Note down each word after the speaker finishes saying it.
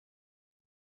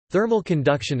Thermal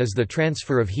conduction is the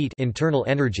transfer of heat internal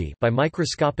energy by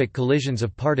microscopic collisions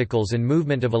of particles and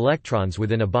movement of electrons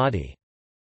within a body.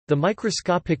 The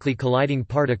microscopically colliding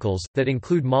particles, that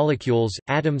include molecules,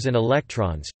 atoms and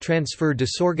electrons, transfer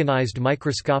disorganized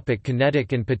microscopic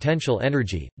kinetic and potential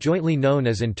energy, jointly known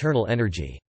as internal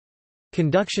energy.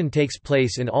 Conduction takes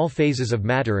place in all phases of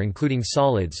matter including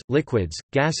solids, liquids,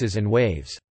 gases and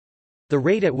waves. The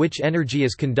rate at which energy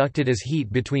is conducted as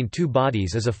heat between two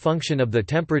bodies is a function of the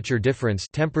temperature difference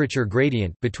temperature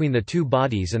gradient between the two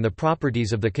bodies and the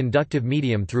properties of the conductive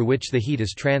medium through which the heat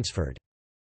is transferred.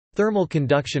 Thermal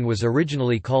conduction was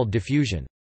originally called diffusion.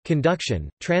 Conduction,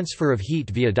 transfer of heat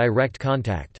via direct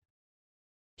contact.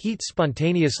 Heat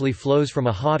spontaneously flows from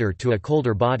a hotter to a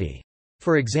colder body.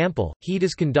 For example, heat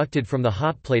is conducted from the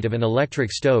hot plate of an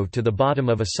electric stove to the bottom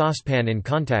of a saucepan in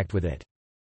contact with it.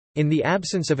 In the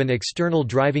absence of an external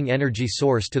driving energy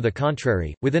source to the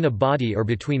contrary, within a body or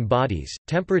between bodies,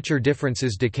 temperature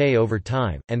differences decay over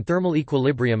time, and thermal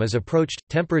equilibrium is approached,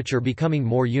 temperature becoming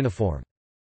more uniform.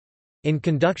 In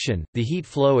conduction, the heat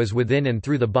flow is within and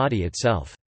through the body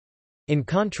itself. In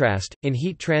contrast, in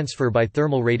heat transfer by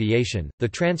thermal radiation, the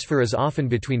transfer is often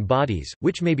between bodies,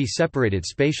 which may be separated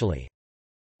spatially.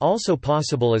 Also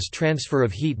possible is transfer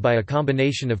of heat by a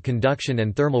combination of conduction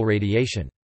and thermal radiation.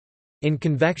 In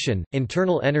convection,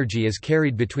 internal energy is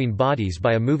carried between bodies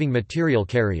by a moving material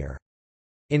carrier.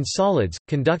 In solids,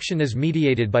 conduction is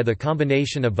mediated by the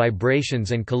combination of vibrations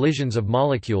and collisions of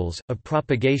molecules, of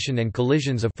propagation and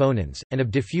collisions of phonons, and of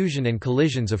diffusion and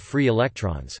collisions of free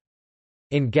electrons.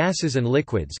 In gases and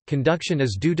liquids, conduction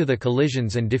is due to the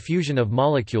collisions and diffusion of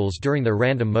molecules during their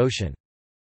random motion.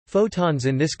 Photons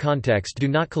in this context do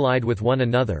not collide with one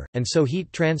another, and so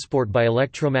heat transport by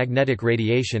electromagnetic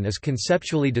radiation is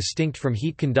conceptually distinct from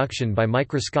heat conduction by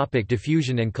microscopic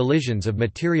diffusion and collisions of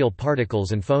material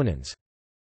particles and phonons.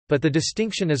 But the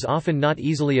distinction is often not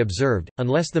easily observed,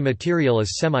 unless the material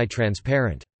is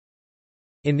semi-transparent.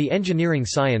 In the engineering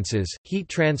sciences, heat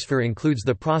transfer includes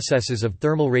the processes of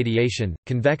thermal radiation,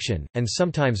 convection, and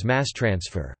sometimes mass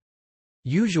transfer.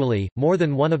 Usually, more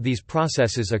than one of these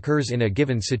processes occurs in a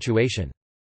given situation.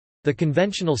 The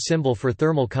conventional symbol for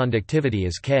thermal conductivity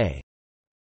is K.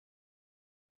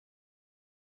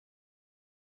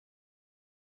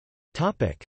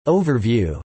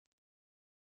 Overview.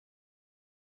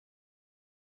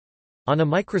 On a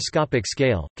microscopic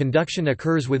scale, conduction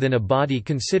occurs within a body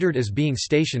considered as being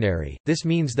stationary. This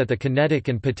means that the kinetic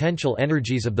and potential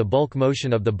energies of the bulk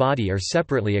motion of the body are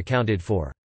separately accounted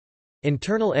for.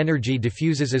 Internal energy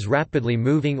diffuses as rapidly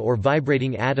moving or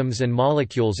vibrating atoms and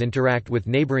molecules interact with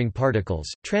neighboring particles,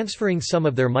 transferring some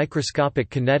of their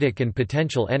microscopic kinetic and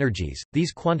potential energies,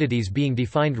 these quantities being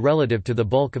defined relative to the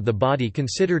bulk of the body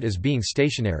considered as being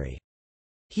stationary.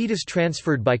 Heat is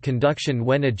transferred by conduction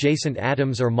when adjacent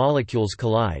atoms or molecules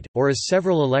collide, or as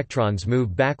several electrons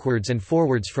move backwards and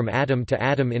forwards from atom to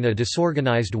atom in a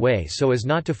disorganized way so as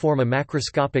not to form a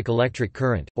macroscopic electric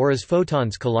current, or as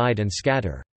photons collide and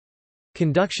scatter.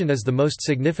 Conduction is the most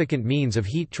significant means of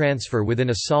heat transfer within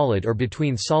a solid or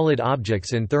between solid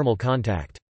objects in thermal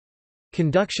contact.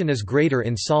 Conduction is greater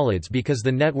in solids because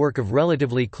the network of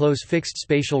relatively close fixed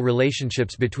spatial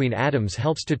relationships between atoms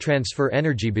helps to transfer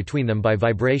energy between them by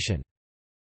vibration.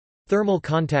 Thermal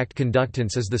contact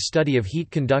conductance is the study of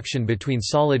heat conduction between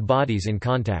solid bodies in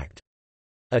contact.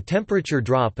 A temperature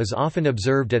drop is often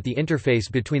observed at the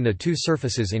interface between the two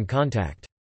surfaces in contact.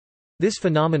 This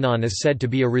phenomenon is said to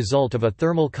be a result of a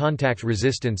thermal contact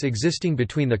resistance existing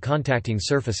between the contacting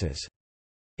surfaces.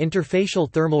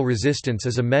 Interfacial thermal resistance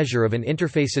is a measure of an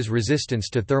interface's resistance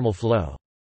to thermal flow.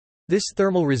 This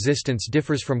thermal resistance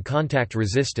differs from contact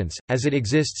resistance, as it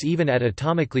exists even at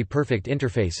atomically perfect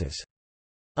interfaces.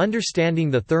 Understanding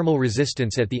the thermal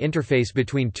resistance at the interface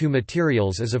between two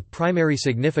materials is of primary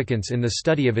significance in the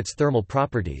study of its thermal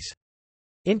properties.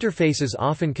 Interfaces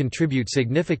often contribute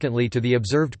significantly to the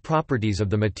observed properties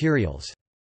of the materials.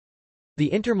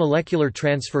 The intermolecular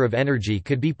transfer of energy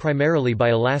could be primarily by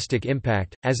elastic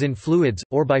impact, as in fluids,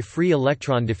 or by free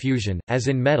electron diffusion, as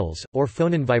in metals, or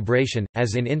phonon vibration,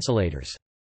 as in insulators.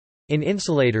 In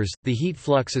insulators, the heat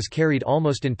flux is carried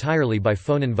almost entirely by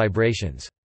phonon vibrations.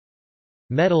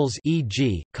 Metals,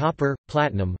 e.g., copper,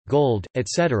 platinum, gold,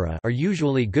 etc., are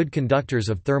usually good conductors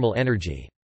of thermal energy.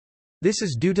 This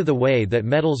is due to the way that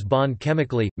metals bond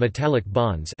chemically. Metallic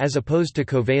bonds, as opposed to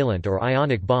covalent or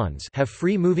ionic bonds, have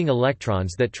free-moving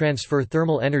electrons that transfer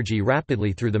thermal energy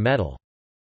rapidly through the metal.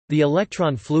 The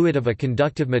electron fluid of a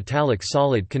conductive metallic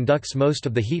solid conducts most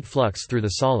of the heat flux through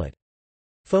the solid.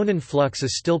 Phonon flux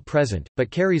is still present,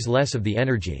 but carries less of the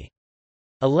energy.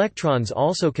 Electrons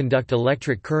also conduct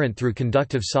electric current through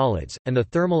conductive solids, and the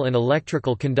thermal and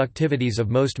electrical conductivities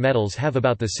of most metals have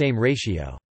about the same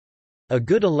ratio. A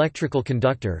good electrical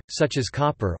conductor, such as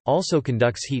copper, also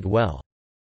conducts heat well.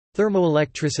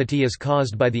 Thermoelectricity is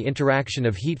caused by the interaction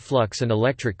of heat flux and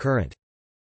electric current.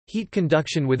 Heat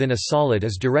conduction within a solid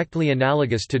is directly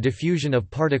analogous to diffusion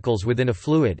of particles within a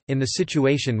fluid, in the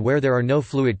situation where there are no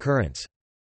fluid currents.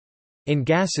 In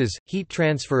gases, heat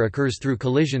transfer occurs through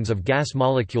collisions of gas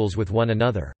molecules with one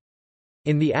another.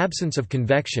 In the absence of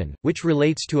convection, which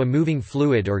relates to a moving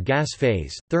fluid or gas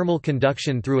phase, thermal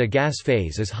conduction through a gas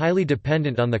phase is highly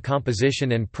dependent on the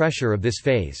composition and pressure of this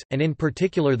phase, and in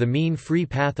particular the mean free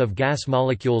path of gas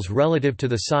molecules relative to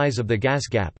the size of the gas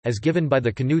gap, as given by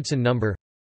the Knudsen number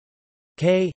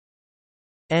K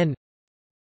n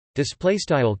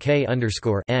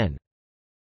 _K_n.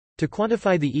 To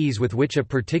quantify the ease with which a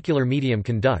particular medium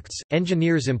conducts,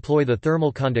 engineers employ the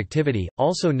thermal conductivity,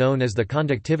 also known as the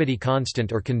conductivity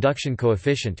constant or conduction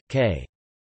coefficient, K.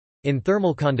 In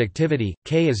thermal conductivity,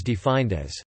 K is defined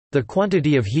as the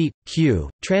quantity of heat, Q,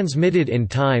 transmitted in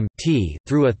time t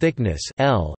through a thickness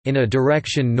L, in a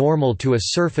direction normal to a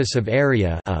surface of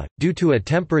area A, due to a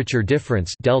temperature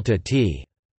difference delta T.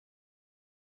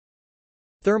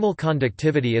 Thermal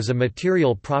conductivity is a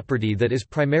material property that is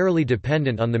primarily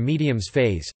dependent on the medium's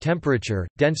phase, temperature,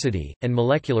 density, and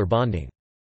molecular bonding.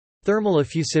 Thermal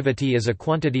effusivity is a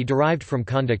quantity derived from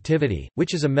conductivity,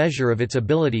 which is a measure of its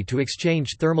ability to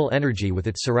exchange thermal energy with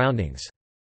its surroundings.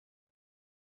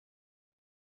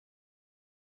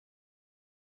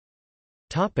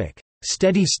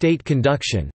 Steady-state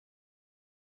conduction.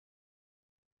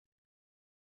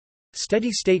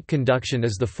 Steady-state conduction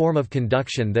is the form of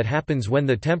conduction that happens when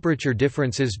the temperature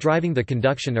differences driving the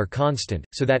conduction are constant,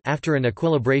 so that after an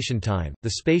equilibration time,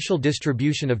 the spatial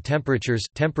distribution of temperatures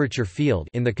temperature field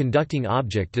in the conducting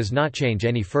object does not change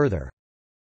any further.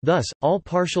 Thus, all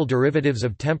partial derivatives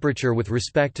of temperature with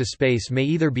respect to space may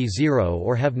either be zero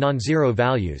or have non-zero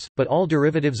values, but all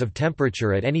derivatives of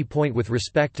temperature at any point with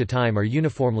respect to time are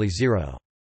uniformly zero.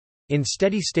 In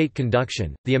steady-state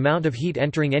conduction, the amount of heat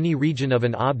entering any region of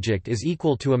an object is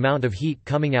equal to amount of heat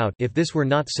coming out. If this were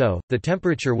not so, the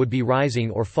temperature would be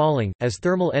rising or falling, as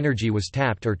thermal energy was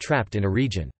tapped or trapped in a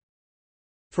region.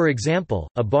 For example,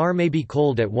 a bar may be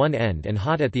cold at one end and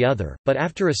hot at the other, but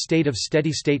after a state of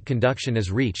steady-state conduction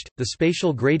is reached, the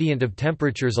spatial gradient of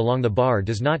temperatures along the bar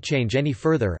does not change any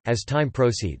further, as time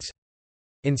proceeds.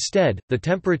 Instead, the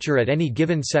temperature at any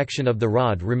given section of the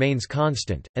rod remains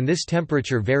constant, and this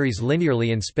temperature varies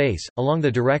linearly in space, along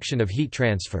the direction of heat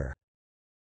transfer.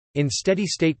 In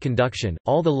steady-state conduction,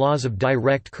 all the laws of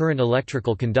direct current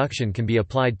electrical conduction can be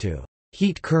applied to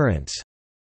heat currents.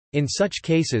 In such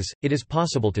cases, it is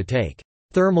possible to take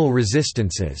thermal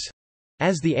resistances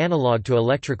as the analog to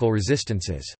electrical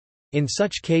resistances. In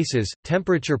such cases,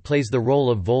 temperature plays the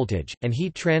role of voltage, and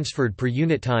heat transferred per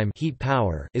unit time heat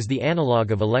power is the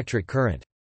analog of electric current.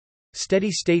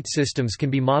 Steady-state systems can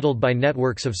be modeled by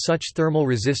networks of such thermal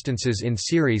resistances in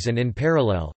series and in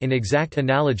parallel, in exact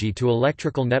analogy to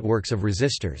electrical networks of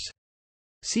resistors.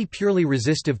 See purely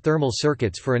resistive thermal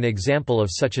circuits for an example of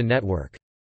such a network.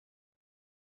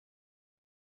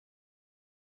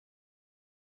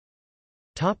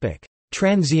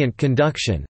 Transient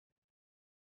conduction.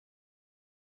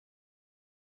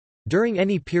 During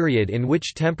any period in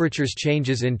which temperatures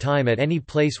changes in time at any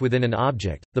place within an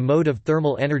object, the mode of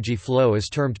thermal energy flow is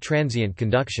termed transient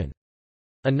conduction.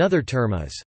 Another term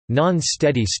is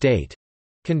non-steady state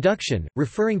conduction,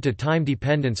 referring to time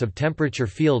dependence of temperature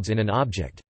fields in an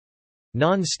object.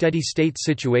 Non-steady state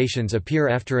situations appear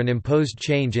after an imposed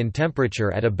change in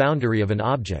temperature at a boundary of an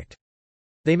object.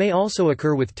 They may also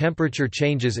occur with temperature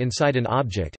changes inside an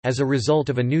object, as a result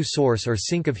of a new source or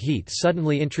sink of heat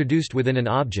suddenly introduced within an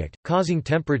object, causing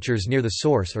temperatures near the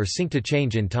source or sink to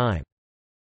change in time.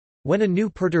 When a new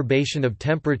perturbation of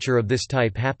temperature of this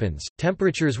type happens,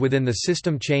 temperatures within the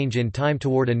system change in time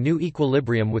toward a new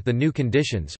equilibrium with the new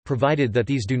conditions, provided that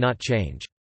these do not change.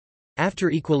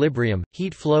 After equilibrium,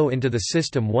 heat flow into the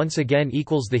system once again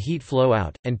equals the heat flow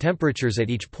out, and temperatures at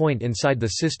each point inside the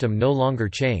system no longer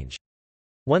change.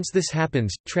 Once this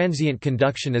happens, transient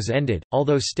conduction is ended,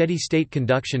 although steady-state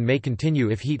conduction may continue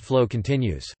if heat flow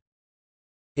continues.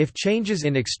 If changes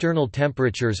in external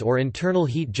temperatures or internal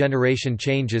heat generation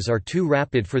changes are too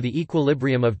rapid for the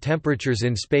equilibrium of temperatures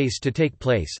in space to take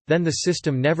place, then the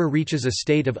system never reaches a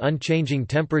state of unchanging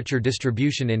temperature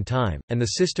distribution in time, and the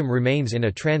system remains in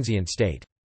a transient state.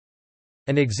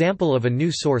 An example of a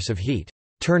new source of heat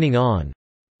turning on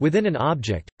within an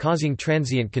object, causing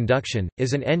transient conduction,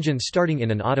 is an engine starting in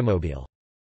an automobile.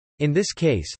 In this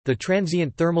case, the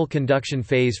transient thermal conduction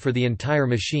phase for the entire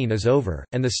machine is over,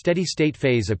 and the steady-state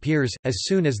phase appears, as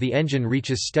soon as the engine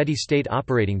reaches steady-state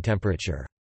operating temperature.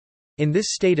 In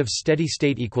this state of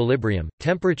steady-state equilibrium,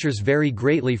 temperatures vary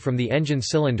greatly from the engine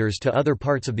cylinders to other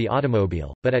parts of the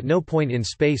automobile, but at no point in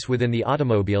space within the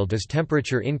automobile does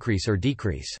temperature increase or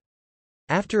decrease.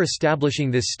 After establishing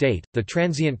this state, the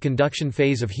transient conduction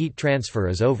phase of heat transfer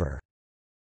is over.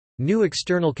 New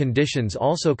external conditions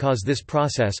also cause this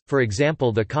process, for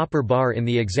example the copper bar in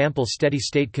the example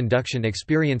steady-state conduction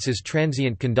experiences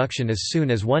transient conduction as soon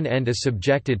as one end is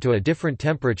subjected to a different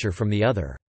temperature from the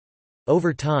other.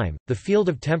 Over time, the field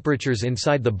of temperatures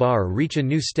inside the bar reach a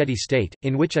new steady state,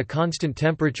 in which a constant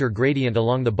temperature gradient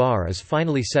along the bar is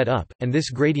finally set up, and this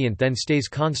gradient then stays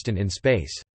constant in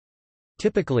space.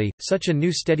 Typically, such a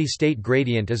new steady-state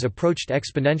gradient is approached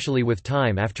exponentially with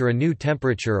time after a new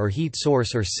temperature or heat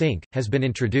source or sink has been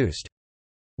introduced.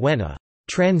 When a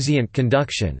transient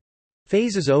conduction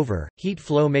phase is over, heat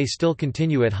flow may still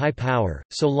continue at high power,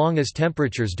 so long as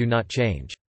temperatures do not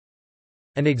change.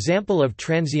 An example of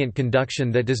transient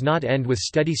conduction that does not end with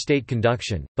steady-state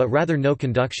conduction, but rather no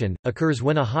conduction, occurs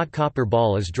when a hot copper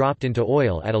ball is dropped into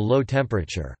oil at a low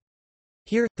temperature.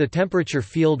 Here, the temperature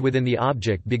field within the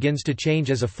object begins to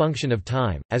change as a function of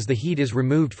time, as the heat is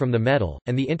removed from the metal,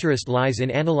 and the interest lies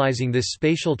in analyzing this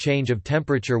spatial change of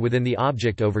temperature within the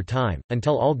object over time,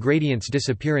 until all gradients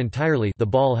disappear entirely. The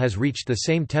ball has reached the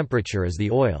same temperature as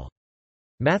the oil.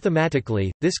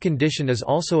 Mathematically, this condition is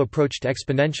also approached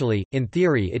exponentially. In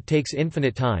theory it takes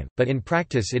infinite time, but in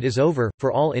practice it is over,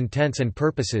 for all intents and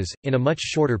purposes, in a much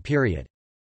shorter period.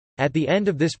 At the end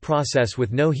of this process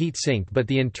with no heat sink but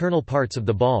the internal parts of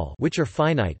the ball which are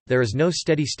finite, there is no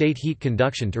steady-state heat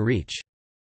conduction to reach.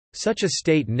 Such a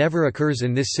state never occurs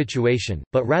in this situation,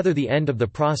 but rather the end of the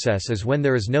process is when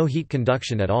there is no heat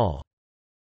conduction at all.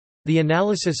 The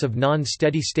analysis of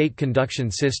non-steady-state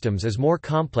conduction systems is more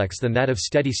complex than that of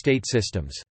steady-state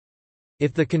systems.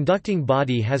 If the conducting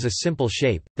body has a simple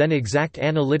shape, then exact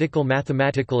analytical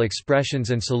mathematical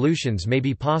expressions and solutions may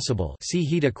be possible. See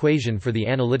heat equation for the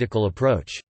analytical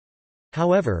approach.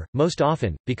 However, most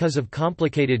often, because of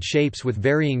complicated shapes with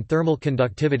varying thermal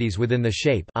conductivities within the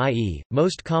shape, i.e.,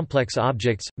 most complex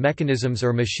objects, mechanisms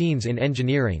or machines in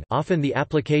engineering, often the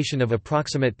application of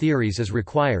approximate theories is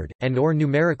required, and/or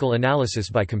numerical analysis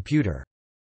by computer.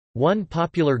 One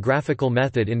popular graphical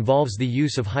method involves the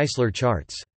use of Heisler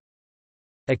charts.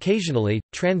 Occasionally,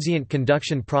 transient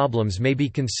conduction problems may be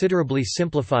considerably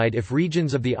simplified if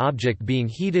regions of the object being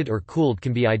heated or cooled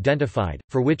can be identified,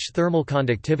 for which thermal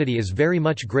conductivity is very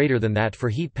much greater than that for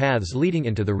heat paths leading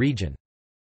into the region.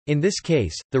 In this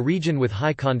case, the region with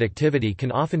high conductivity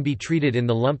can often be treated in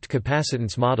the lumped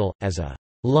capacitance model, as a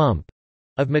lump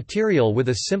of material with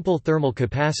a simple thermal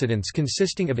capacitance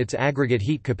consisting of its aggregate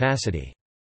heat capacity.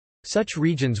 Such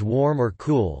regions warm or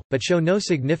cool, but show no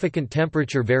significant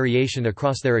temperature variation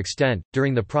across their extent,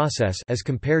 during the process as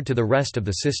compared to the rest of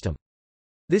the system.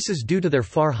 This is due to their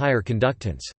far higher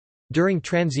conductance. During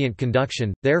transient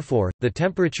conduction, therefore, the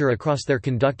temperature across their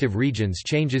conductive regions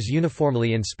changes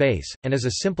uniformly in space, and is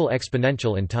a simple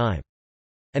exponential in time.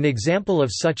 An example of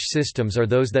such systems are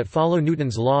those that follow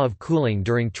Newton's law of cooling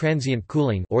during transient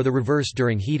cooling or the reverse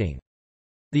during heating.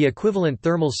 The equivalent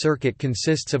thermal circuit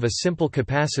consists of a simple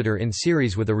capacitor in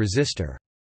series with a resistor.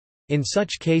 In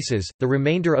such cases, the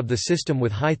remainder of the system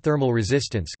with high thermal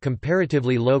resistance,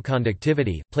 comparatively low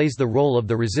conductivity, plays the role of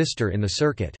the resistor in the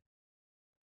circuit.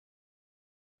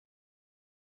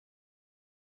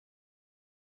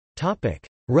 Topic: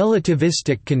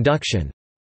 Relativistic conduction.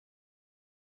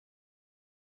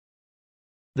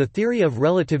 The theory of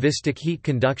relativistic heat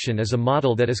conduction is a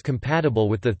model that is compatible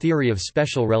with the theory of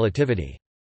special relativity.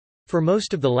 For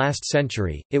most of the last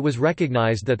century, it was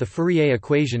recognized that the Fourier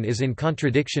equation is in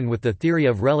contradiction with the theory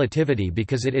of relativity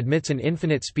because it admits an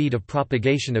infinite speed of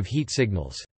propagation of heat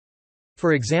signals.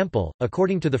 For example,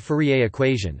 according to the Fourier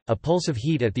equation, a pulse of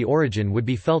heat at the origin would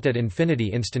be felt at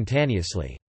infinity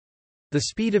instantaneously. The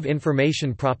speed of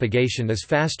information propagation is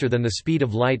faster than the speed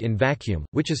of light in vacuum,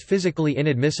 which is physically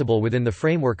inadmissible within the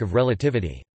framework of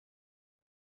relativity.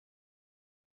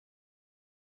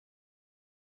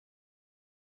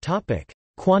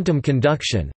 Quantum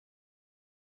conduction.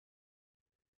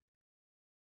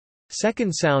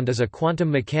 Second sound is a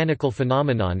quantum mechanical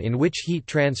phenomenon in which heat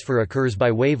transfer occurs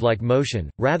by wave-like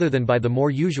motion, rather than by the more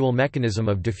usual mechanism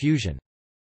of diffusion.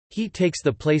 Heat takes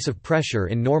the place of pressure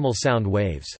in normal sound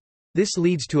waves. This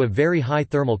leads to a very high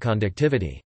thermal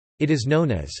conductivity. It is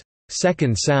known as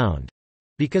second sound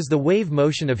because the wave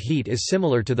motion of heat is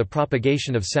similar to the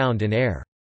propagation of sound in air.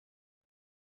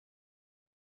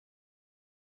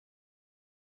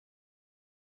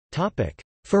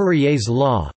 Fourier's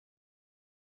law.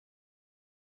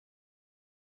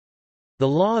 The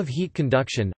law of heat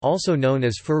conduction, also known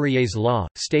as Fourier's law,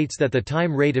 states that the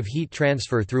time rate of heat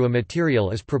transfer through a material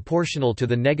is proportional to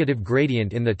the negative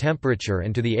gradient in the temperature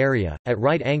and to the area, at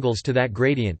right angles to that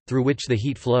gradient, through which the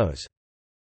heat flows.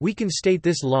 We can state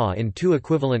this law in two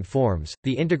equivalent forms: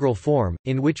 the integral form,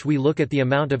 in which we look at the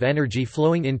amount of energy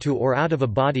flowing into or out of a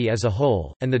body as a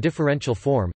whole, and the differential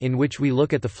form, in which we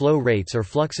look at the flow rates or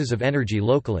fluxes of energy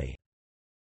locally.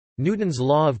 Newton's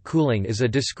law of cooling is a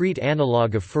discrete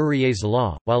analogue of Fourier's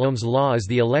law, while Ohm's law is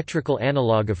the electrical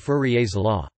analogue of Fourier's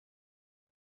law.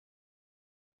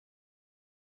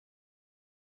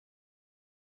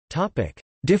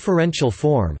 Differential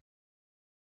form.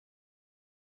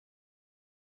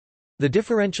 The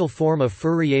differential form of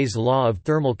Fourier's law of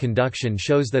thermal conduction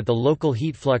shows that the local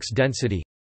heat flux density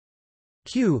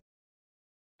Q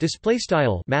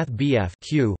 _math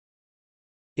Q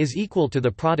is equal to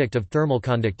the product of thermal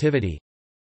conductivity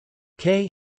K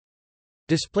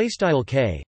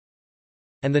K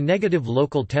and the negative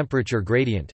local temperature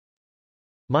gradient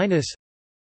minus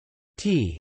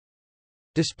T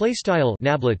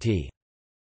nabla T.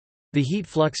 The heat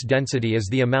flux density is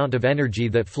the amount of energy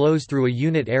that flows through a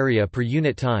unit area per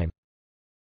unit time.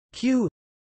 Q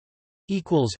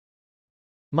equals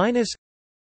minus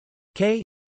K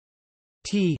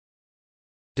T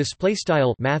display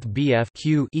style math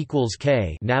Q equals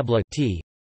K nabla T,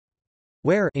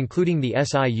 where including the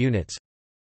SI units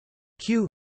Q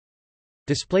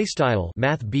display style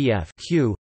math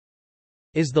Q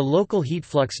is the local heat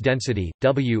flux density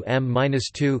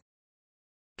Wm-2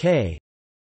 K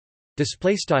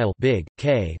display style big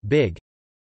K big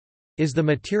is the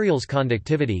material's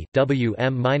conductivity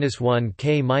Wm-1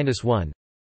 K-1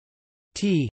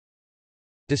 T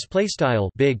display style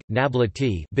big nabla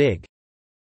T big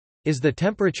is the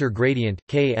temperature gradient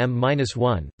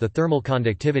Km-1, the thermal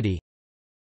conductivity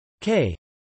K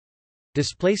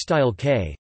display style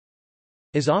K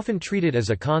is often treated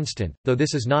as a constant, though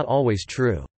this is not always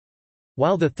true.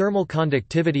 While the thermal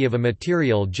conductivity of a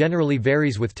material generally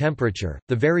varies with temperature,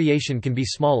 the variation can be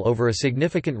small over a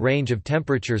significant range of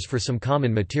temperatures for some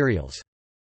common materials.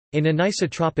 In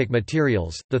anisotropic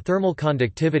materials, the thermal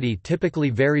conductivity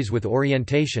typically varies with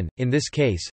orientation. In this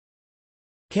case,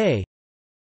 K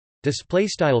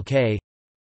K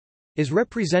is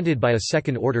represented by a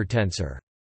second-order tensor.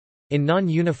 In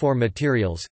non-uniform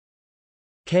materials,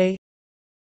 K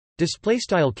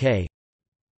K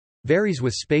varies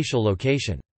with spatial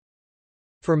location.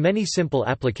 For many simple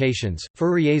applications,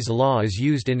 Fourier's law is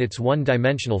used in its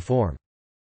one-dimensional form.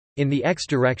 In the x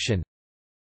direction,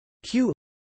 Q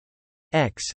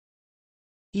x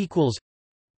equals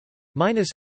minus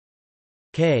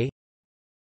K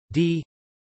d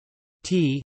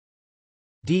t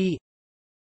d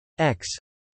x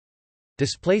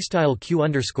display style q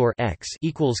underscore x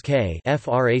equals K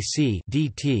frac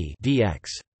dt dx.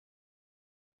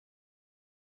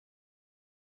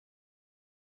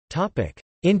 Topic: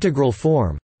 Integral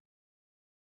form.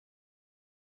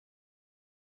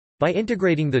 By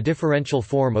integrating the differential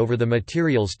form over the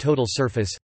material's total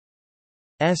surface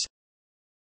S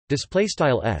display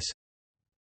style S,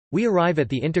 we arrive at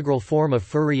the integral form of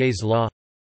Fourier's law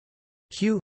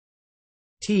Q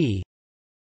T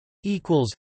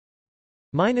equals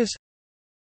minus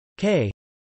K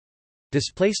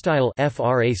display style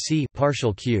frac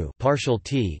partial Q partial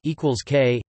T equals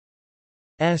K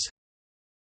S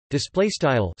display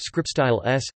style script style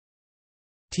S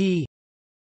T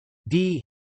D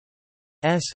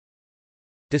S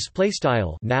display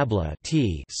style nabla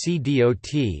T C dot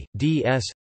ds,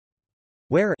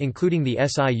 where including the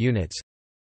SI units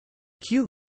Q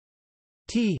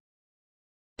T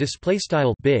display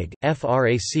style big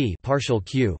frac partial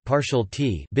Q partial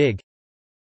T big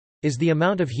is the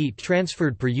amount of heat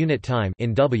transferred per unit time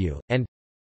in W, and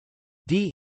d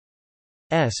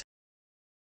s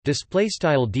display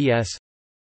style ds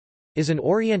is an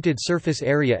oriented surface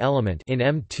area element in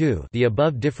M2, the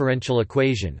above differential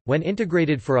equation. When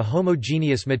integrated for a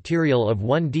homogeneous material of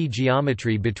 1D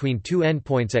geometry between two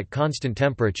endpoints at constant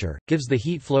temperature, gives the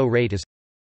heat flow rate as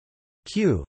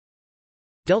Q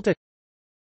delta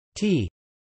T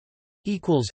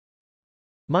equals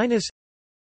minus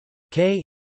K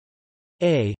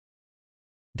A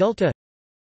delta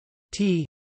T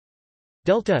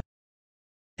delta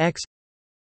X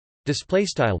display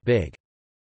style big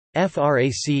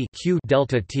frac Q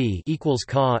delta T equals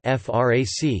Ka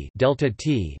frac delta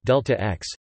T delta X,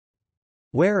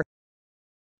 where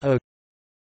A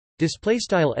display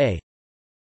style A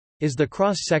is the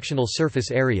cross-sectional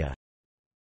surface area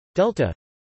delta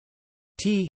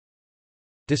T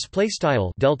display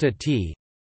style delta T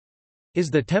is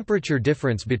the temperature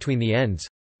difference between the ends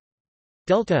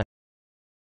delta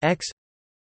X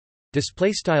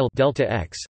display style delta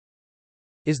X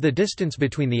is the distance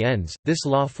between the ends. This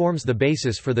law forms the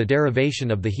basis for the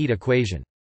derivation of the heat equation.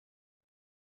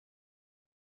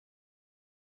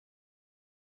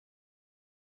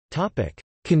 Topic: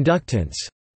 Conductance.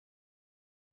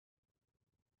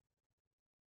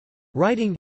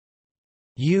 Writing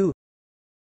U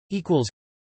equals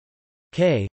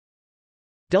K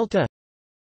delta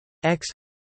X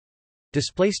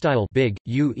display style big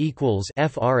U equals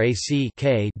frac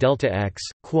K delta X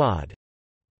quad,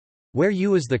 where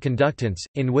U is the conductance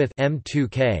in width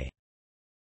m2K.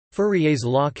 Fourier's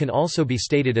law can also be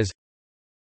stated as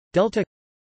delta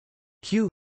Q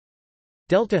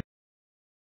delta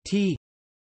T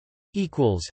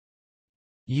equals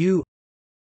U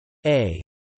A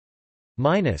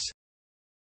minus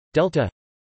delta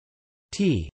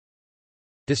T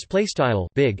display style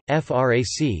big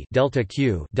frac delta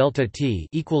Q delta T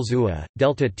equals UA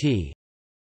delta T.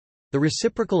 The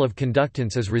reciprocal of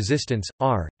conductance is resistance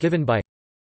R, given by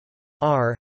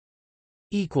R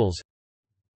equals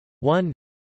 1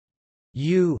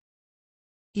 U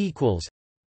equals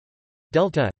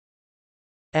delta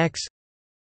X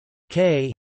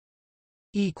K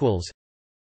equals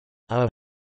A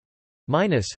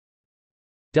minus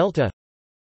delta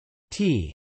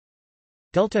T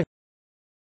delta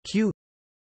Q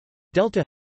delta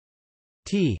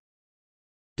T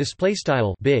display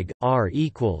style big R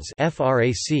equals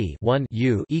frac 1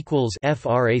 U equals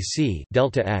frac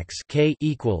delta X K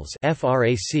equals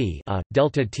frac A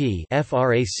delta T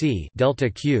frac delta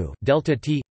Q delta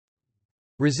T.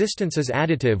 Resistance is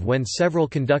additive when several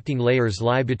conducting layers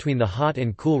lie between the hot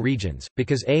and cool regions,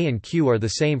 because A and Q are the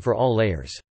same for all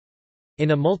layers.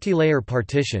 In a multilayer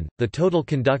partition, the total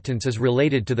conductance is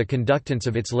related to the conductance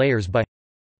of its layers by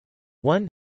 1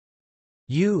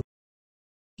 U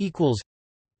equals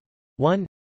 1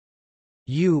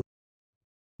 U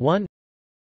 1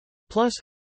 plus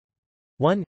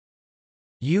 1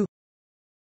 U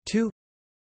 2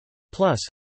 plus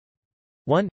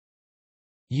 1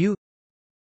 U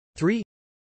 3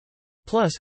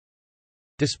 plus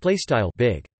display style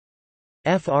big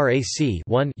frac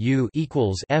 1 U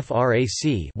equals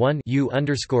frac 1 U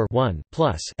underscore 1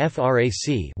 plus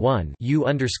frac 1 U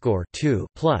underscore 2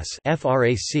 plus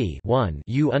frac 1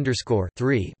 U underscore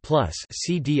 3 plus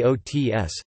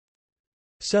CDOTS.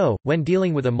 So, when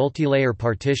dealing with a multilayer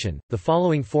partition, the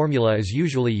following formula is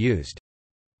usually used: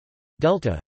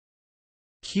 delta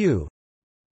Q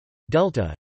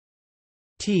delta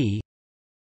T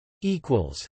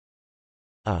equals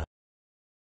A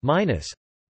minus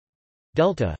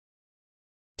delta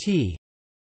T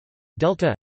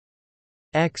delta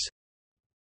X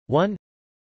 1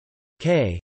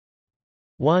 K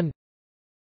 1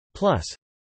 plus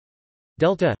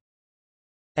delta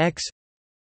X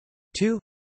 2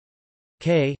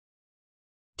 K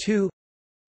 2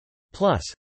 plus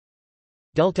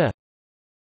delta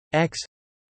X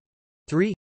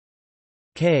 3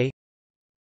 K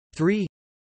 3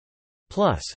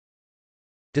 plus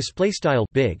display style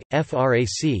big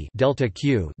frac delta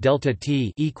Q delta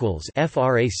T equals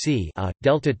frac A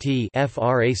delta T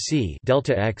frac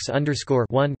delta X underscore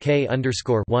 1 K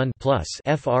underscore 1 plus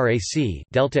frac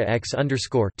delta X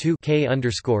underscore 2 K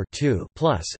underscore 2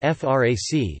 plus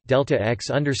frac delta X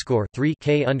underscore 3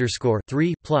 K underscore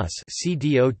 3 plus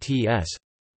CDOTS.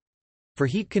 For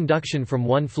heat conduction from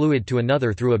one fluid to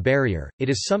another through a barrier, it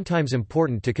is sometimes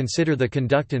important to consider the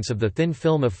conductance of the thin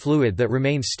film of fluid that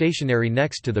remains stationary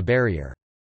next to the barrier.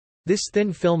 This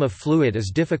thin film of fluid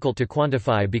is difficult to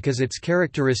quantify because its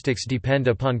characteristics depend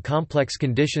upon complex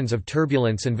conditions of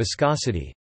turbulence and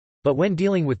viscosity. But when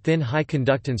dealing with thin high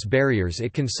conductance barriers,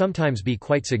 it can sometimes be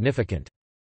quite significant.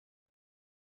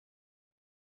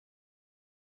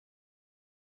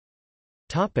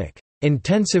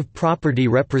 Intensive property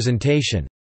representation.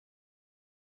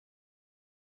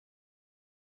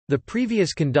 The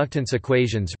previous conductance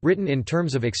equations, written in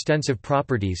terms of extensive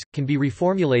properties, can be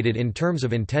reformulated in terms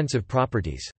of intensive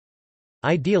properties.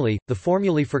 Ideally, the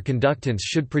formulae for conductance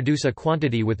should produce a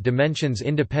quantity with dimensions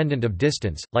independent of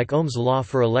distance, like Ohm's law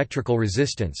for electrical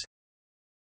resistance.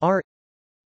 R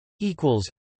equals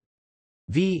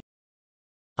V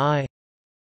I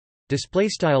display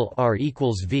style R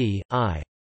equals V I,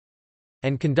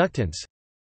 and conductance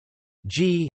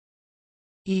G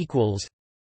equals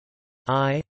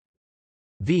I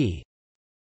V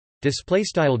display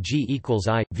style G equals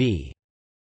I V.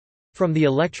 From the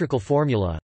electrical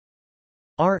formula,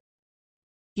 R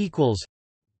equals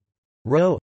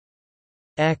rho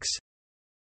x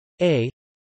A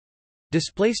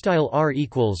Display style r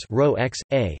equals rho x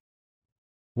a,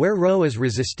 where rho is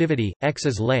resistivity, x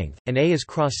is length, and a is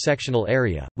cross-sectional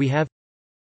area. We have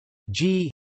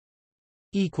G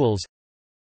equals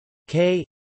K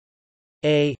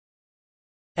a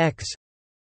x.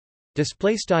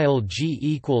 Display style G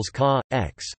equals Ka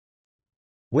x,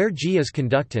 where G is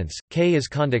conductance, K is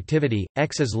conductivity,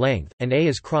 x is length, and a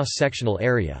is cross-sectional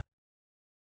area.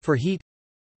 For heat,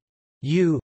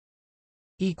 U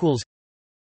equals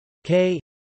K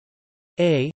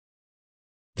a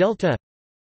delta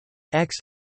x.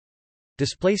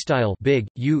 Display style big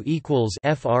U equals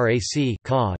frac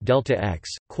Ka delta x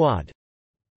quad,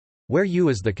 where U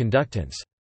is the conductance.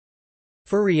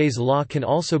 Fourier's law can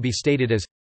also be stated as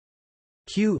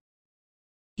Q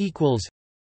equals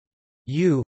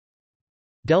U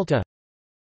delta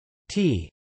T.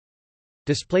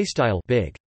 Display style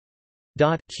big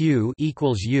dot Q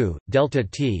equals U delta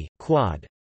T quad.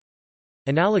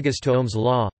 Analogous to Ohm's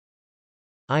law,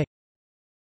 I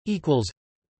equals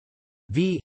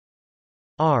V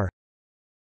R.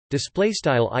 Display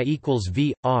style I equals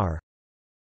V R,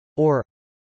 or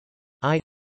I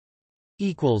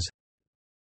equals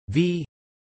V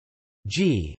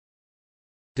G.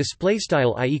 Display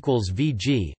style I equals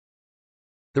Vg.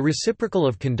 The reciprocal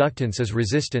of conductance is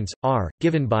resistance R,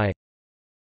 given by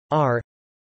R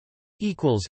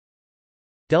equals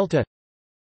delta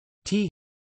T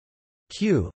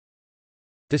Q.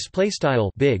 Display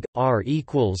style big R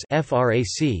equals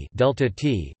frac delta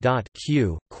T dot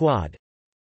Q quad.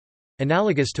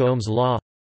 Analogous to Ohm's law,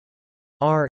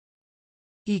 R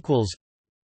equals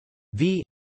V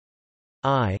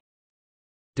I.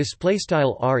 Display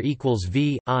style R equals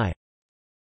V I.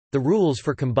 The rules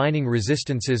for combining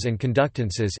resistances and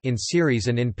conductances in series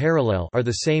and in parallel are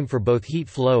the same for both heat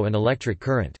flow and electric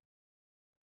current.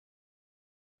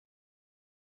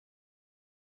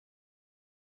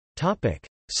 Topic: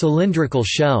 Cylindrical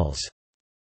shells.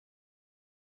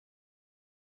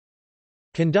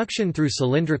 Conduction through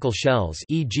cylindrical shells,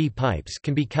 e.g. pipes,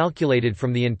 can be calculated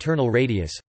from the internal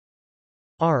radius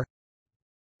r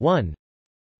 1.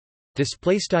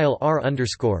 Display style r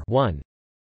underscore 1.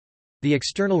 The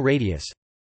external radius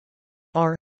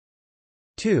r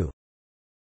 2.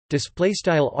 Display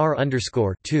style r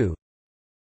underscore 2.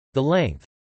 The length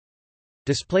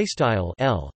display style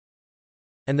l,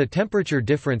 and the temperature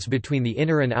difference between the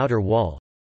inner and outer wall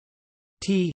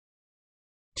T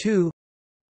 2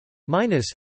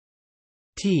 minus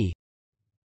T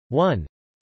 1.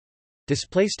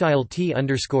 Display style T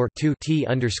underscore 2 T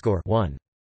underscore 1.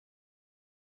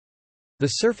 The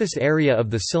surface area of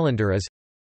the cylinder is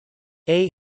A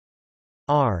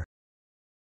R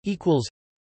equals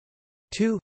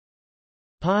 2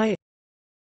 pi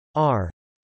R.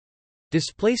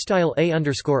 Display style A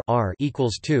underscore R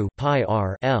equals 2 pi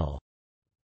R L.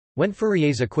 When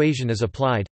Fourier's equation is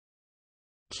applied,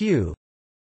 Q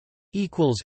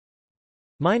equals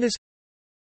minus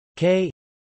K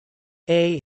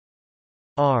A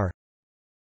R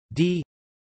D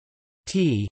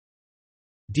T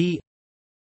D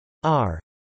R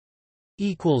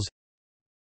equals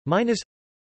minus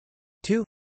 2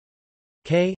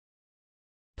 K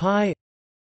pi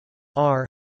R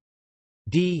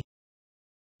D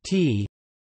T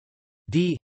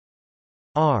D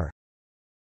R.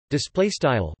 Display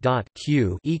style dot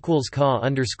Q equals Ka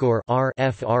underscore R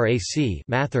frac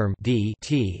mathrm D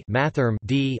T mathrm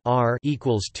D R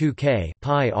equals 2 K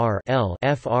pi R L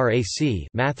frac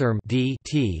mathrm D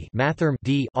T mathrm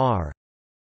D R,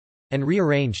 and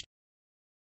rearranged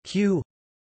Q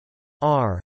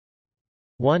R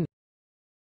 1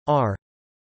 R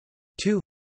 2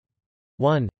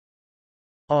 1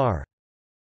 R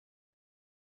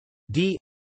D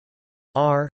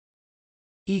R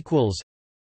equals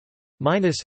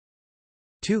minus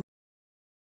 2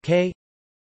 K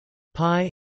pi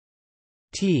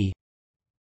T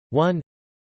 1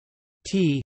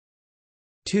 T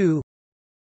 2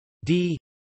 D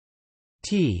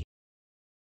T.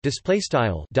 Display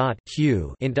style dot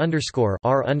Q int underscore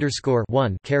R underscore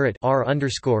 1 caret R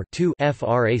underscore 2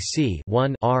 frac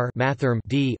 1 R mathrm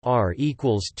D R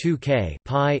equals 2 K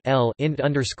pi L int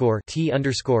underscore T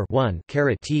underscore 1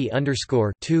 caret T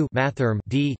underscore 2 mathrm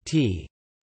D T.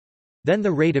 Then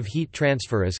the rate of heat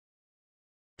transfer is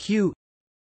Q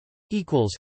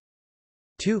equals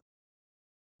 2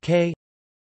 K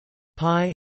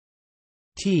pi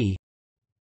T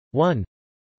 1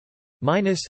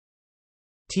 minus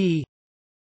T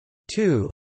 2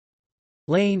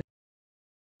 lane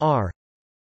R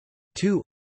 2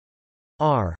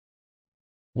 R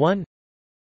 1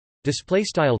 Display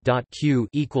style dot q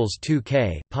equals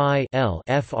 2k pi l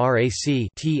frac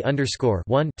t underscore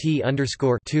 1 t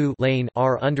underscore 2 lane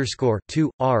r underscore 2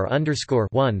 r underscore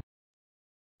 1.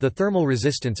 The thermal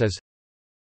resistance is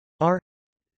R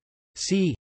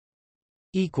c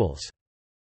equals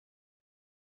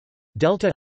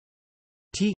delta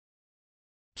t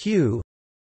q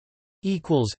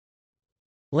equals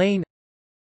lane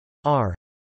r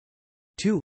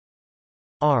 2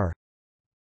 r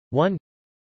 1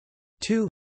 2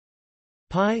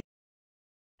 pi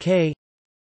k.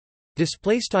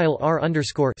 Display style r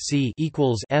underscore c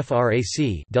equals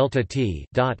frac delta t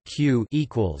dot q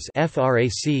equals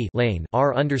frac lane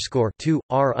r underscore 2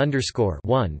 r underscore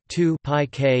 1 2 pi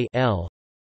k l,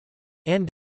 and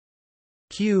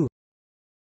q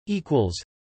equals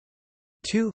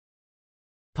 2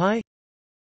 pi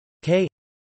k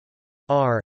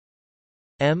r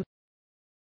m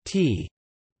t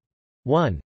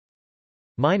 1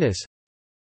 minus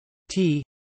t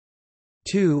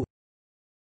 2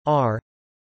 r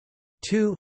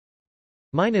 2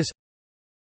 minus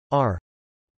r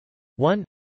 1.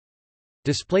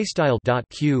 Display style dot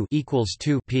q equals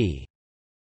 2 p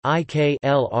I k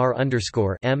l r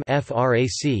underscore m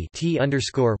frac t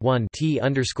underscore 1 t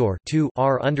underscore 2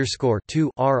 r underscore 2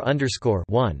 r underscore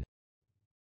 1,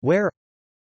 where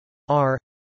r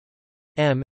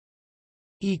m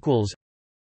equals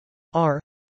r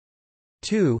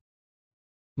 2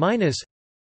 minus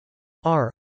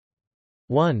r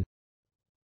 1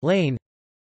 lane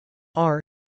r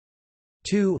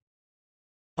 2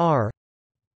 r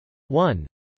 1.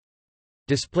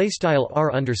 Display style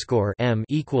r underscore m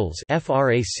equals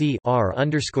frac r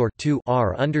underscore 2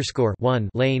 r underscore 1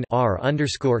 lane r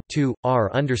underscore 2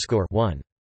 r underscore 1.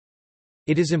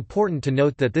 It is important to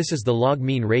note that this is the log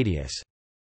mean radius.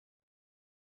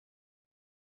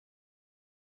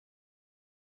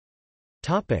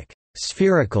 Topic: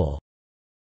 Spherical.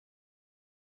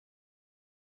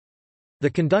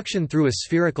 The conduction through a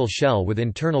spherical shell with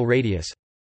internal radius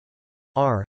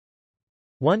r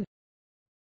 1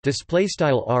 display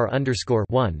style r underscore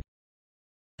 1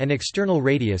 and external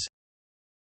radius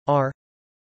r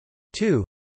 2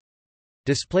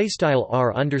 display style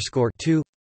r underscore 2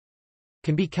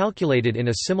 can be calculated in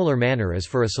a similar manner as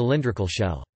for a cylindrical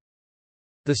shell.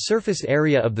 The surface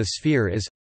area of the sphere is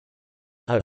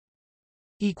a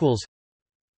equals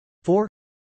 4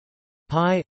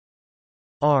 pi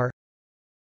r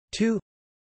 2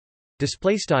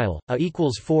 display style a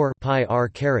equals 4 pi r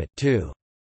caret 2.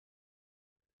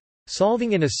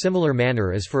 Solving in a similar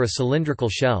manner as for a cylindrical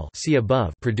shell, see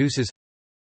above, produces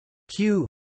q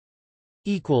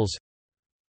equals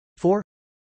 4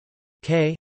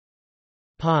 k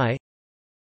pi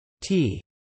t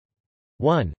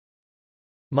 1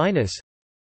 minus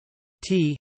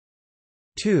t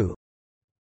 2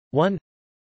 1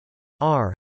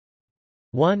 r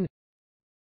 1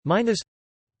 minus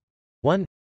 1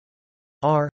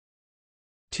 r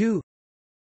 2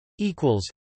 equals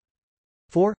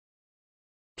 4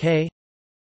 k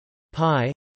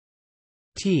pi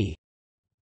t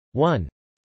 1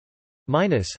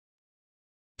 minus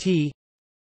t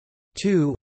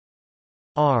 2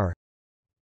 r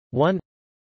 1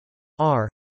 r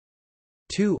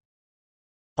 2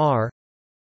 r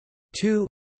 2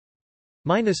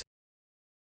 minus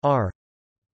r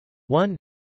 1.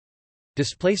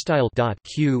 Display style dot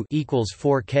q equals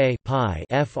 4 k pi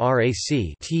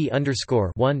frac t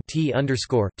underscore 1 t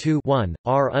underscore 2 1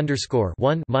 r underscore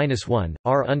 1 minus 1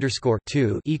 r underscore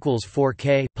 2 equals 4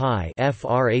 k pi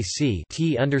frac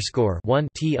t underscore 1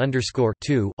 t underscore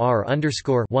 2 r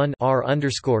underscore 1 r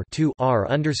underscore 2 r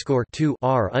underscore 2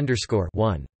 r underscore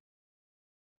 1.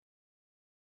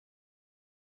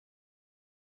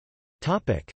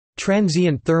 Topic: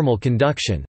 Transient thermal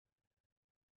conduction.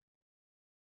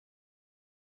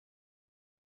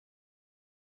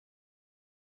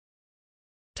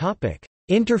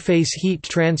 Interface heat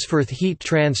transfer. Heat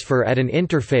transfer at an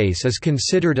interface is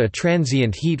considered a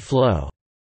transient heat flow.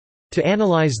 To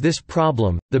analyze this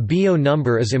problem, the Biot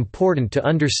number is important to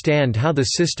understand how the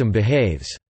system behaves.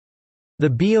 The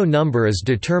Biot number is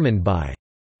determined by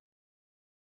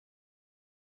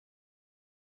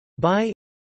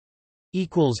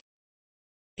equals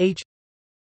h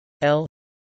l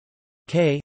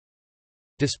k.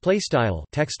 Display style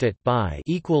text it by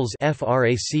equals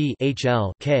frac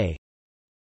hl k.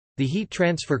 The heat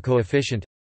transfer coefficient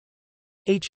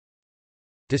h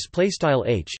display style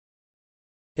h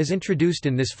is introduced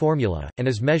in this formula and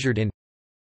is measured in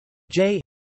j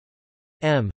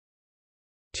m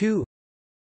 2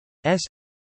 s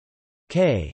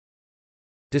k.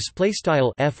 Display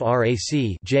style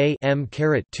frac j m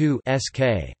caret 2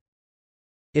 sk.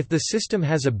 If the system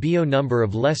has a BO number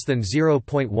of less than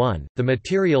 0.1, the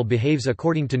material behaves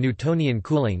according to Newtonian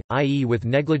cooling, i.e. with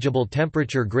negligible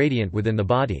temperature gradient within the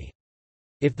body.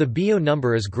 If the BO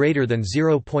number is greater than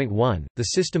 0.1, the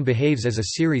system behaves as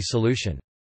a series solution.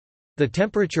 The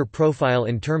temperature profile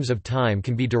in terms of time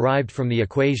can be derived from the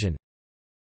equation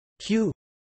Q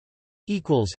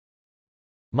equals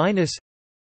minus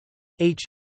H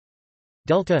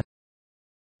delta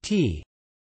T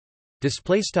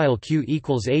display style Q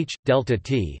equals H delta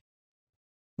T,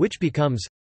 which becomes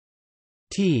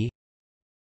T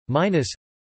minus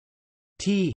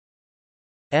T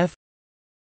F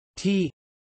T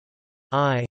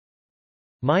I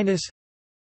minus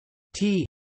T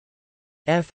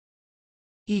F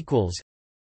equals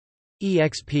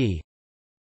exp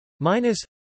minus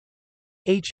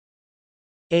H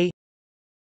A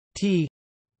T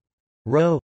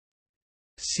rho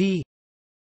C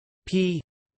P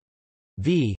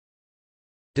V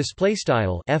display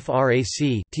style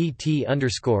frac tt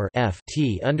underscore f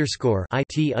t underscore I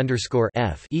t underscore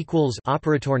f equals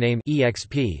operator name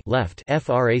exp left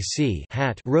frac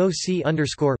hat rho c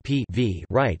underscore p v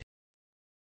right.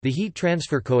 The heat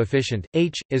transfer coefficient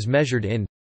H is measured in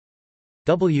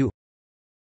W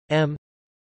m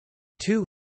 2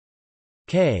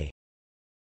 k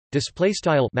display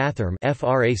style mathrm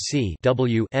frac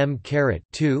W m caret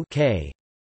 2 k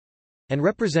and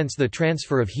represents the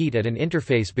transfer of heat at an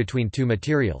interface between two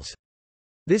materials.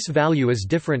 This value is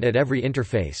different at every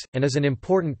interface, and is an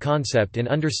important concept in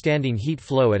understanding heat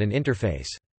flow at an interface.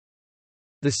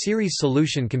 The series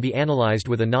solution can be analyzed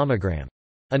with a nomogram.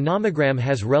 A nomogram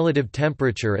has relative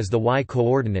temperature as the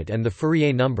y-coordinate and the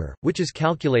Fourier number, which is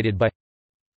calculated by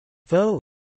Φ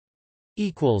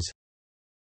equals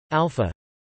alpha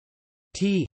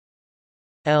T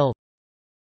L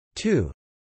 2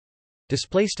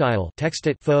 display style text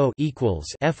at Φ equals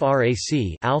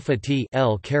frac alpha T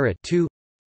L caret 2.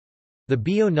 The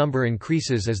BO number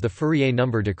increases as the Fourier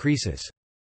number decreases.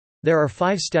 There are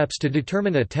 5 steps to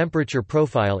determine a temperature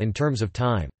profile in terms of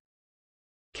time.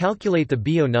 Calculate the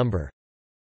BO number.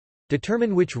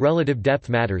 Determine which relative depth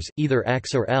matters, either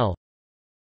x or L.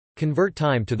 Convert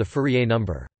time to the Fourier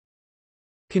number.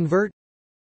 Convert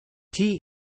T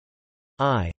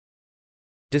I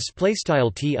display style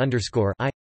T underscore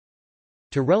I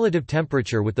to relative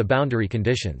temperature with the boundary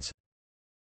conditions.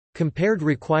 Compared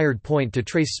required point to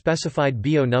trace specified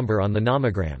BO number on the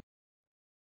nomogram.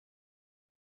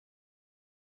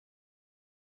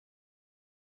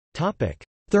 Topic: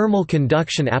 Thermal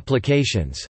conduction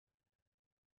applications.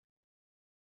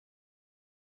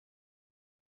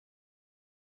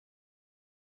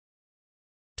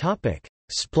 Topic: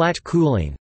 Splat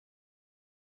cooling.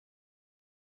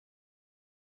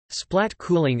 Splat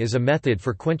cooling is a method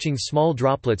for quenching small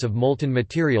droplets of molten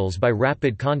materials by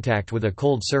rapid contact with a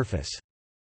cold surface.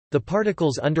 The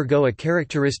particles undergo a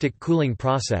characteristic cooling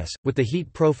process, with the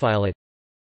heat profile at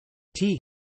T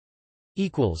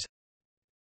equals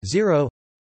 0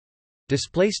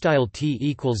 display style T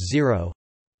equals 0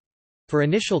 for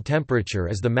initial temperature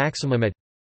as the maximum at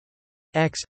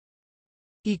X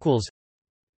equals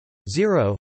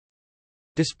 0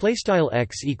 display style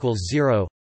X equals 0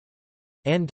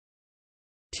 and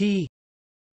T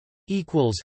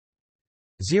equals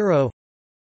 0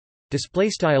 display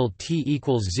style T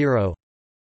equals 0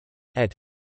 at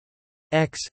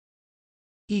X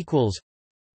equals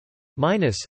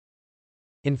minus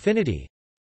infinity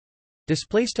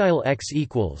display style X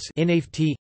equals inf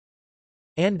T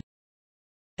and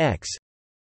X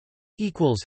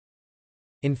equals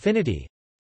infinity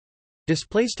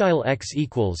display style X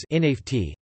equals inf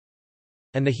T,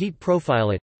 and the heat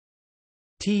profile at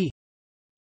T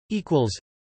equals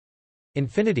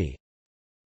infinity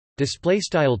display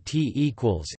style T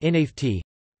equals inf T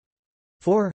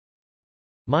 4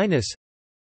 minus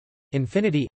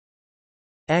infinity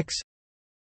X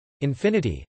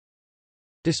infinity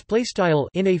display style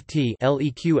inf T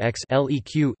leq X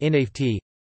leq inf T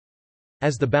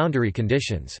as the boundary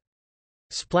conditions.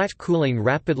 Splat cooling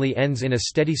rapidly ends in a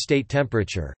steady state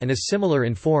temperature, and is similar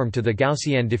in form to the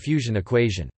Gaussian diffusion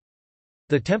equation.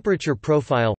 The temperature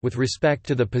profile, with respect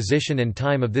to the position and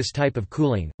time of this type of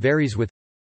cooling, varies with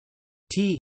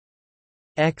T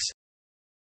X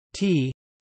T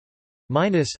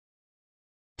minus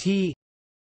T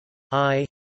I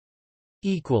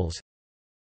equals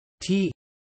T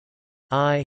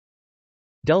I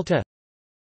delta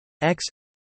X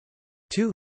 2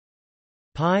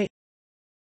 pi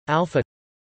alpha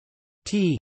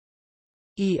T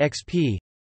exp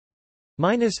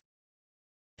minus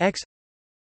X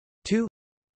 2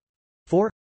 4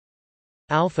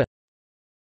 alpha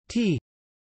T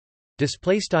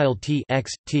display style t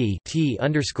x t t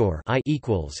underscore I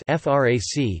equals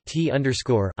frac t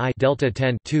underscore I delta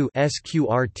 10 2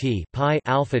 sqrt pi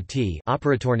alpha t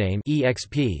operator name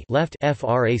exp left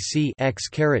frac x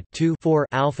caret 2 4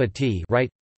 alpha t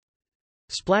right.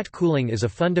 Splat cooling is a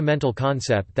fundamental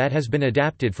concept that has been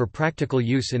adapted for practical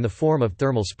use in the form of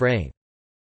thermal spraying.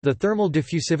 The thermal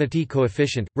diffusivity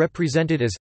coefficient, represented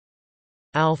as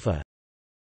alpha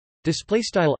display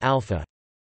style alpha,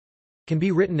 can be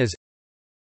written as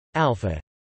alpha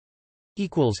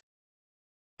equals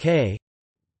k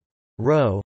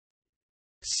rho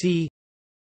c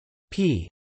p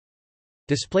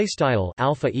display style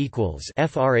alpha equals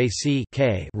frac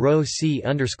k rho c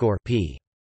underscore p.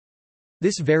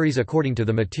 This varies according to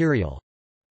the material.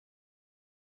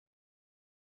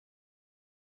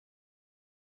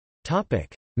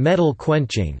 Topic: Metal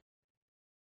quenching.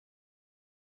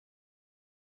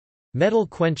 Metal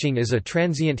quenching is a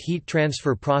transient heat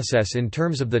transfer process in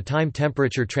terms of the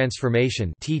time-temperature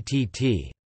transformation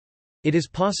 (TTT). It is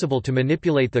possible to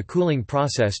manipulate the cooling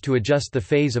process to adjust the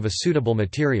phase of a suitable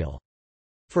material.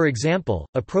 For example,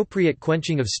 appropriate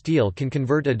quenching of steel can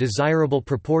convert a desirable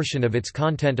proportion of its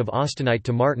content of austenite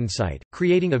to martensite,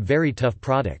 creating a very tough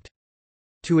product.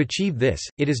 To achieve this,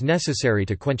 it is necessary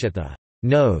to quench at the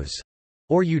nose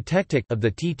or eutectic of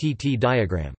the TTT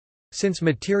diagram. Since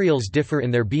materials differ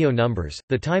in their Biot numbers,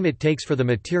 the time it takes for the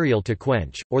material to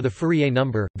quench, or the Fourier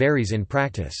number, varies in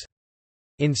practice.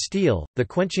 In steel, the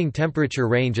quenching temperature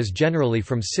range is generally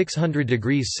from 600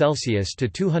 degrees Celsius to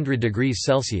 200 degrees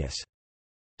Celsius.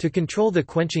 To control the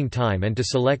quenching time and to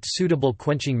select suitable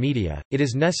quenching media, it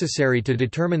is necessary to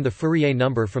determine the Fourier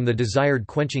number from the desired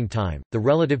quenching time, the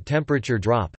relative temperature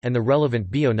drop, and the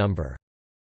relevant Biot number.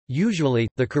 Usually,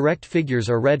 the correct figures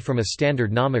are read from a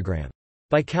standard nomogram.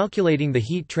 By calculating the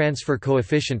heat transfer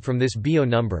coefficient from this Biot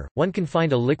number, one can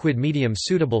find a liquid medium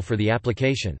suitable for the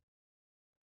application.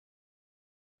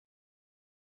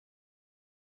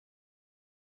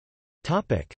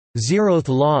 Zeroth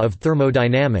law of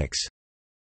thermodynamics.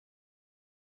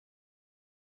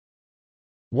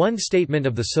 One statement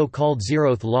of the so-called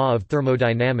Zeroth law of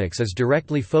thermodynamics is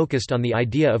directly focused on the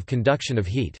idea of conduction of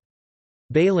heat.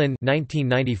 Bailyn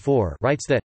 (1994) writes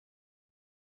that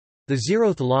the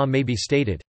Zeroth law may be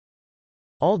stated: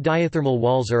 all diathermal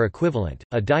walls are equivalent.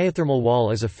 A diathermal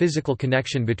wall is a physical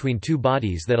connection between two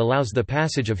bodies that allows the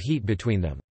passage of heat between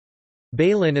them.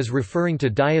 Bailyn is referring to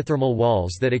diathermal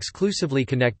walls that exclusively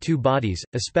connect two bodies,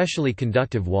 especially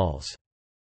conductive walls.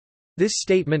 This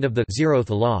statement of the Zeroth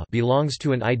law belongs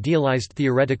to an idealized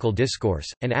theoretical discourse,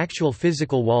 and actual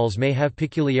physical walls may have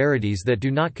peculiarities that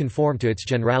do not conform to its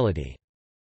generality.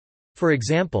 For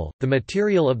example, the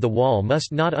material of the wall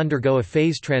must not undergo a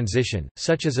phase transition,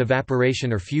 such as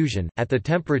evaporation or fusion, at the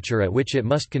temperature at which it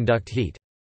must conduct heat.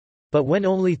 But when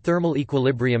only thermal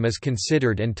equilibrium is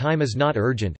considered and time is not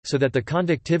urgent, so that the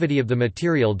conductivity of the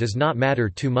material does not matter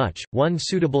too much, one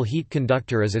suitable heat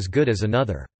conductor is as good as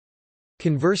another.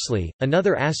 Conversely,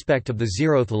 another aspect of the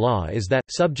Zeroth law is that,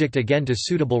 subject again to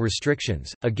suitable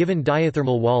restrictions, a given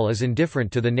diathermal wall is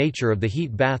indifferent to the nature of the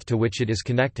heat bath to which it is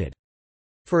connected.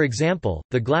 For example,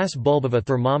 the glass bulb of a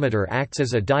thermometer acts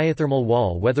as a diathermal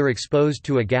wall whether exposed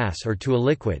to a gas or to a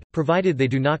liquid, provided they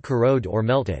do not corrode or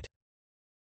melt it.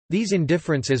 These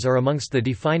indifferences are amongst the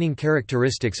defining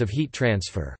characteristics of heat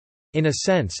transfer. In a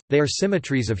sense, they are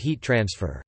symmetries of heat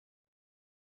transfer.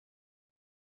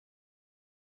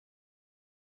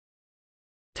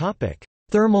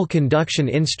 Thermal conduction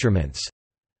instruments.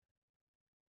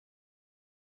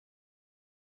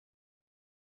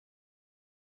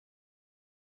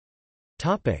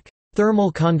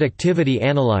 Thermal conductivity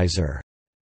analyzer.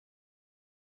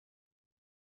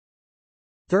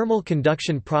 Thermal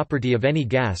conduction property of any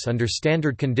gas under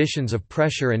standard conditions of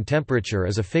pressure and temperature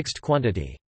is a fixed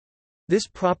quantity. This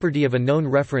property of a known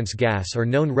reference gas or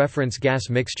known reference gas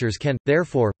mixtures can,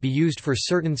 therefore, be used for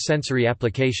certain sensory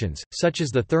applications, such as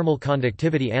the thermal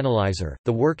conductivity analyzer.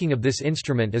 The working of this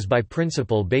instrument is by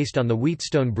principle based on the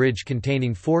Wheatstone bridge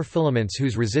containing 4 filaments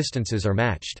whose resistances are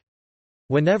matched.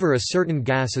 Whenever a certain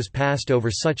gas is passed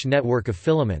over such network of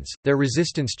filaments, their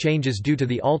resistance changes due to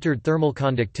the altered thermal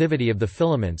conductivity of the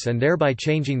filaments and thereby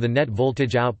changing the net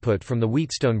voltage output from the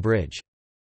Wheatstone bridge.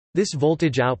 This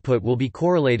voltage output will be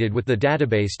correlated with the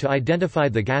database to identify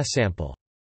the gas sample.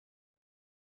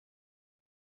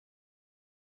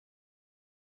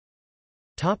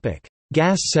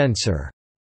 Gas sensor.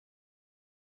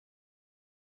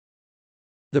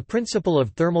 The principle of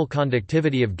thermal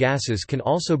conductivity of gases can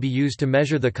also be used to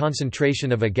measure the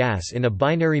concentration of a gas in a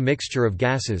binary mixture of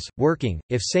gases. Working,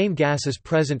 if same gas is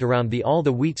present around all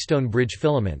the Wheatstone bridge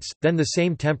filaments, then the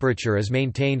same temperature is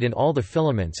maintained in all the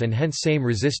filaments and hence same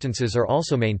resistances are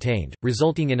also maintained,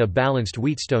 resulting in a balanced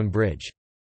Wheatstone bridge.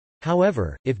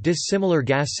 However, if dissimilar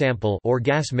gas sample or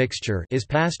gas mixture is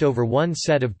passed over one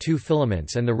set of two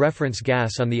filaments and the reference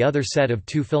gas on the other set of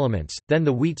two filaments, then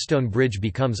the Wheatstone bridge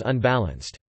becomes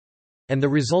unbalanced. And the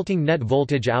resulting net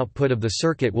voltage output of the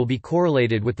circuit will be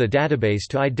correlated with the database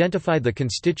to identify the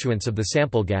constituents of the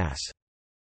sample gas.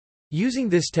 Using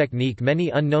this technique,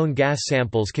 many unknown gas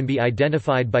samples can be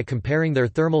identified by comparing their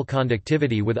thermal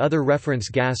conductivity with other reference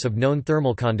gas of known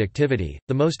thermal conductivity.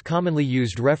 The most commonly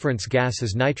used reference gas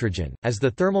is nitrogen, as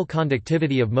the thermal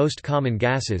conductivity of most common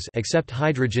gases except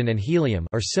hydrogen and helium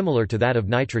are similar to that of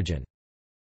nitrogen.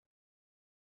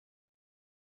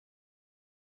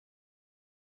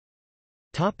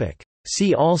 Topic: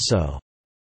 See also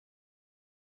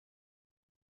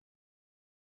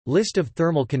List of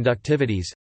thermal conductivities,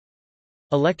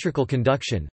 Electrical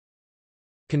conduction,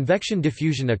 Convection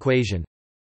diffusion equation,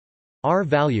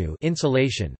 R-value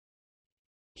insulation,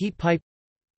 Heat pipe,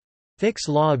 Fick's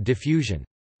law of diffusion,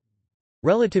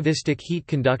 Relativistic heat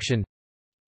conduction,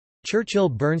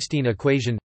 Churchill-Bernstein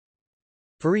equation,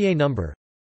 Fourier number,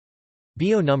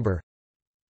 Biot number,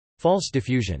 False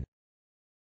diffusion.